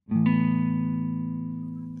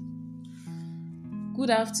Good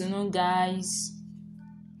afternoon, guys.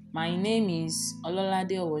 My name is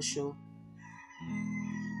Ololade Owosho.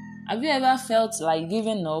 Have you ever felt like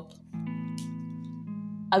giving up?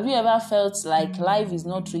 Have you ever felt like life is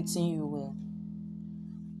not treating you well?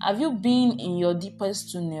 Have you been in your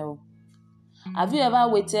deepest tunnel? Have you ever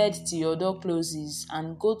waited till your door closes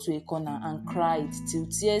and go to a corner and cried till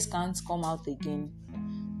tears can't come out again?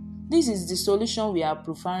 This is the solution we are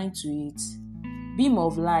preferring to it. Beam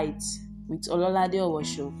of Light with Ololade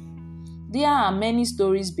Owosho. There are many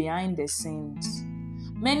stories behind the scenes.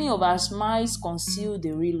 Many of our smiles conceal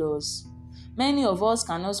the real us. Many of us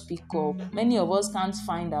cannot speak up. Many of us can't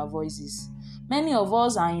find our voices. Many of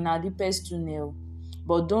us are in our deepest tunnel.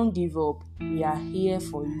 But don't give up. We are here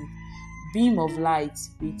for you. Beam of Light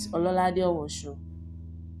with Ololade Owosho.